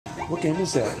What game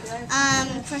is that?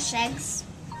 Crush eggs.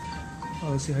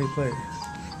 Oh, let's see how you play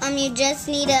it. You just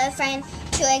need to find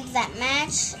 2 eggs that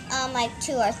match, like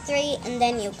 2 or 3, and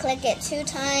then you click it 2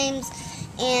 times,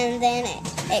 and then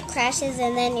it crashes,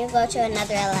 and then you go to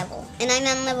another level. And I'm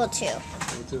on level 2.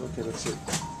 Level 2? Okay, let's see.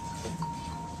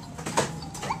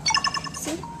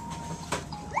 See?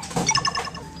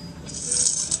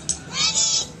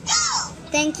 Ready, go!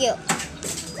 Thank you.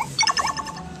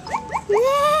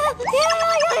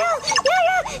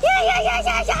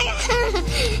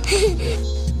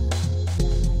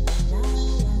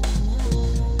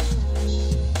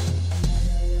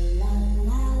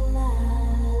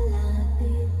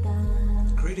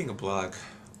 Creating a vlog,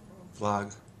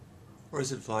 or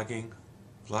is it vlogging?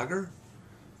 Vlogger?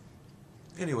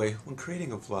 Anyway, when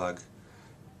creating a vlog,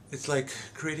 it's like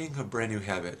creating a brand new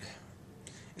habit.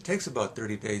 It takes about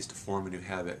 30 days to form a new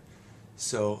habit.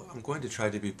 So I'm going to try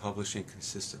to be publishing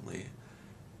consistently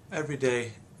every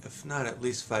day, if not at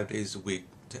least 5 days a week,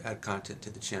 to add content to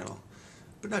the channel.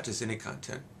 But not just any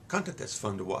content that's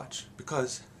fun to watch,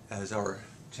 because, as our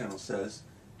channel says,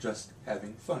 just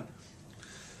having fun.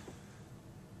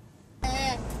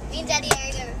 Me and Daddy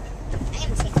are going to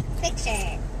take a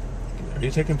picture. Are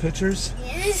you taking pictures?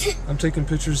 Yes. I'm taking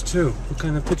pictures too. What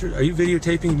kind of picture? Are you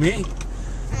videotaping me?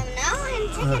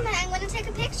 No, I'm going to take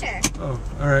a picture. Oh,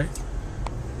 alright.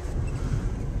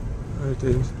 Alright,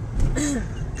 Dave.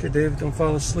 Okay, Dave, don't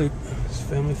fall asleep. It's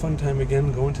family fun time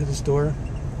again. Going to the store,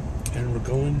 and we're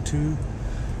going to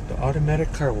the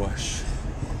automatic car wash.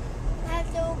 I have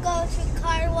to go to the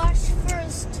car wash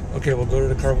first. Okay, we'll go to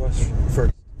the car wash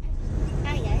first.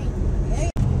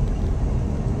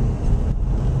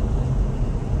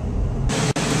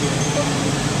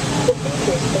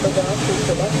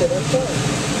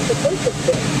 The first is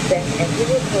fixed, then enter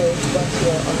your code once you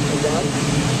are on the run.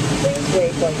 Please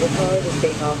wait while your card is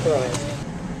being authorized.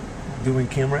 Doing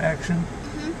camera action?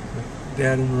 Mm-hmm.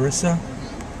 Dad and Marisa.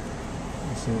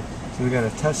 So we got a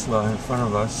Tesla in front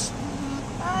of us.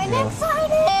 I'm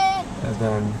excited! And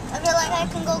then... I feel like I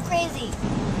can go crazy.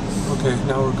 Okay,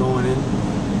 now we're going in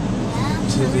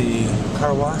to the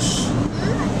car wash.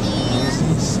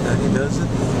 Easy, steady does it.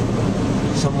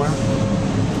 Somewhere.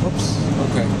 Oops.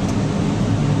 Okay.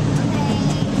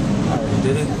 Alright,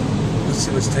 did it? Let's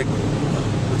see what's taking.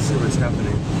 Let's see what's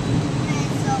happening.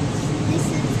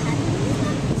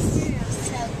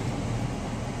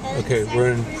 Okay,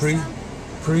 we're in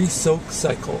pre-soak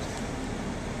cycle.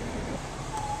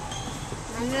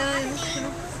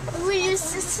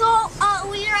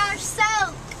 We are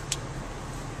soaked.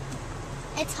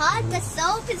 It's hot. The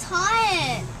soap is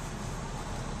hot.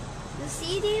 You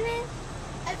see, David?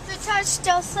 If you touch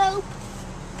the soap.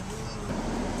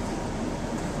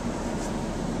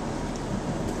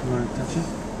 You want to touch it?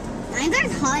 Mine are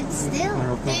hot still.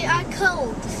 They are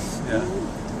cold. Yeah.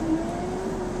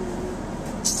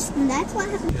 And that's what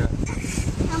happened. Yeah.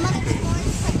 How much more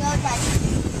to go, Daddy?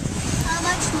 How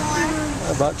much more?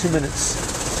 About 2 minutes.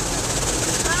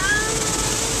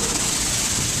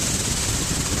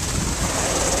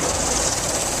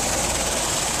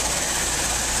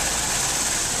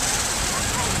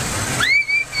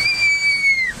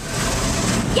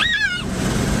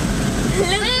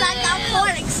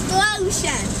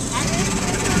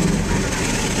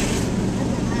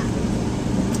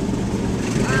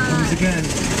 Again.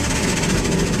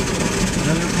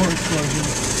 Another core explosion.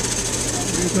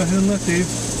 Go ahead and look, Dave.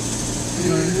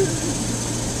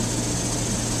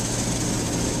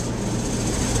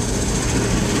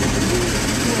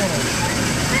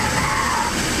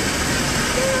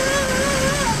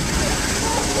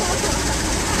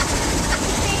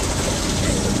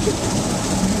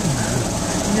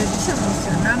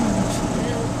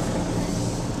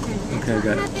 Okay, I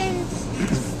got it.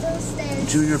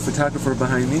 Junior photographer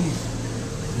behind me.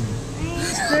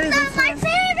 That's my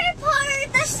favorite part!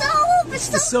 The soap!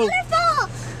 It's so beautiful!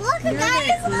 Look,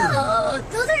 guys! Oh,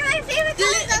 those are my favorite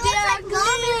colors! They look like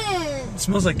gum! It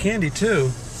smells like candy, too.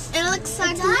 It looks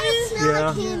like it smell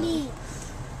like candy.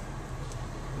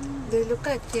 They look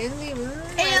like candy.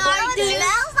 It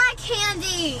smells like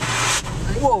candy!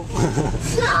 Whoa!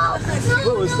 No!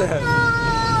 What was that? No!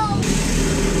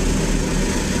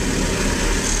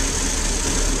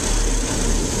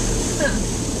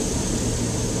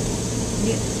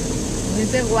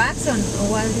 Is it wax or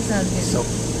what is that? Soap.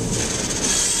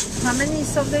 How many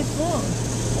soap they put?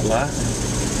 A lot.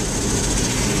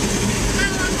 I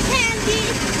want candy!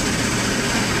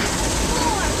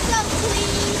 More soap,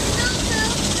 please! No,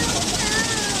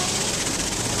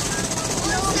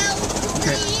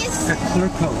 please! Okay, clear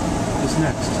coat is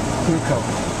next. Clear coat.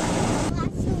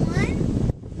 That's the one?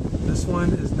 This one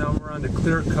is now we're on the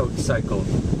clear coat cycle.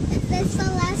 this the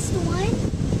last one?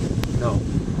 No,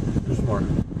 there's more.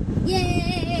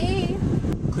 Yay!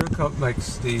 Clear coat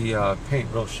makes the paint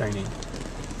real shiny.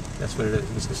 That's what it is.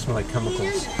 It's going to smell like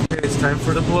chemicals. Okay, it's time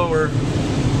for the blower. It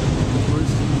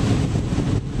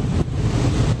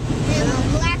will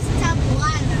blast up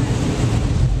water.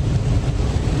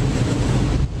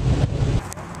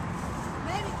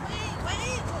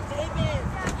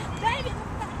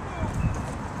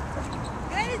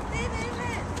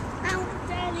 Oh,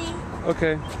 Daddy.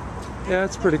 Okay. Yeah,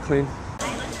 it's pretty clean.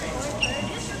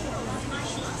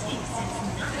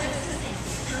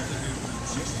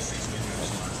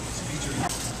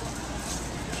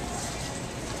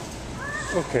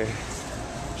 Okay,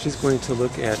 she's going to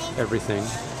look at everything.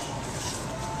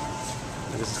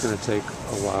 And this is going to take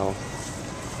a while.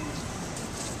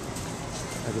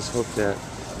 I just hope that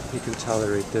he can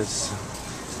tolerate this,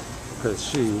 because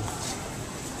she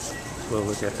will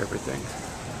look at everything.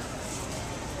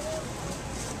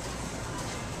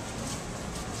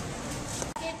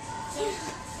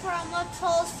 From a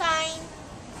toll sign.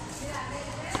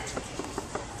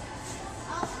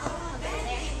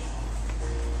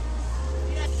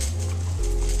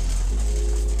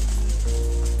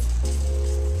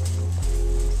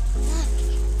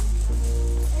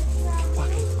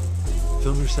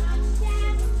 Film yourself.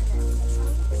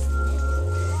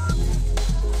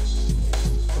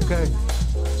 Okay.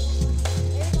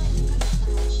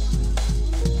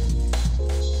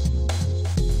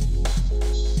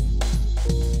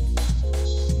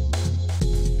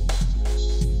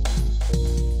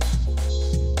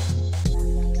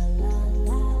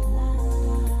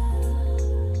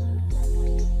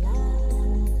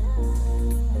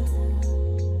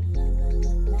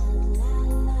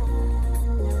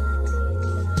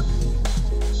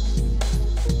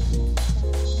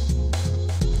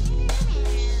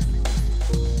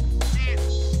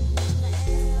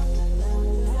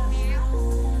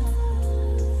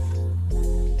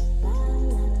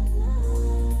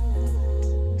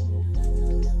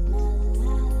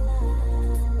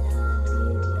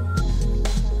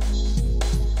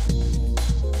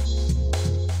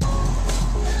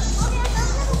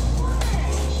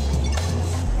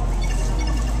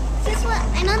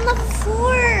 And on level 4.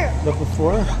 Level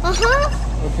 4?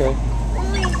 Uh-huh. Okay. Oh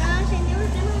my gosh, I never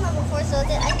been on level 4, so I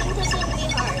think this would be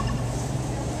hard.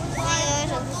 Oh my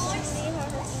gosh, this would be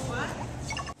hard.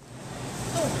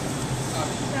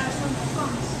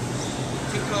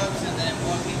 Two clubs and then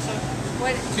one pizza?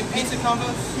 What? Two pizza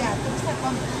combos? Yeah, pizza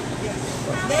combo. Yes.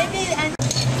 Baby and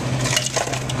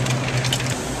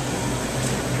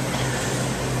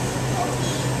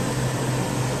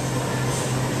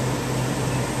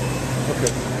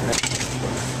Okay.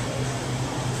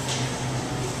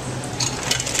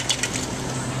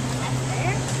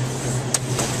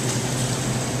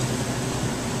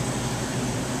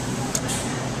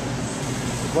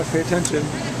 Watch, pay attention.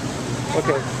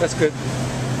 Okay, that's good.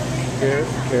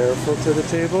 Careful to the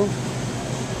table.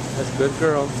 That's good,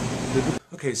 girl.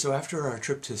 Okay, so after our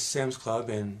trip to Sam's Club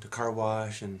and the car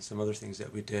wash and some other things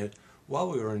that we did,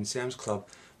 while we were in Sam's Club,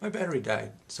 my battery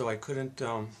died, so I couldn't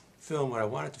film what I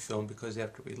wanted to film, because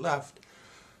after we left,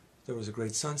 there was a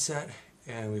great sunset,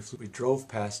 and we drove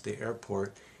past the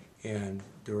airport, and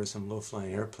there were some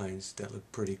low-flying airplanes that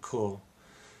looked pretty cool.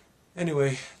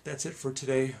 Anyway, that's it for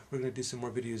today. We're going to do some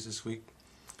more videos this week.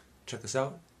 Check us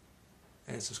out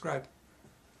and subscribe.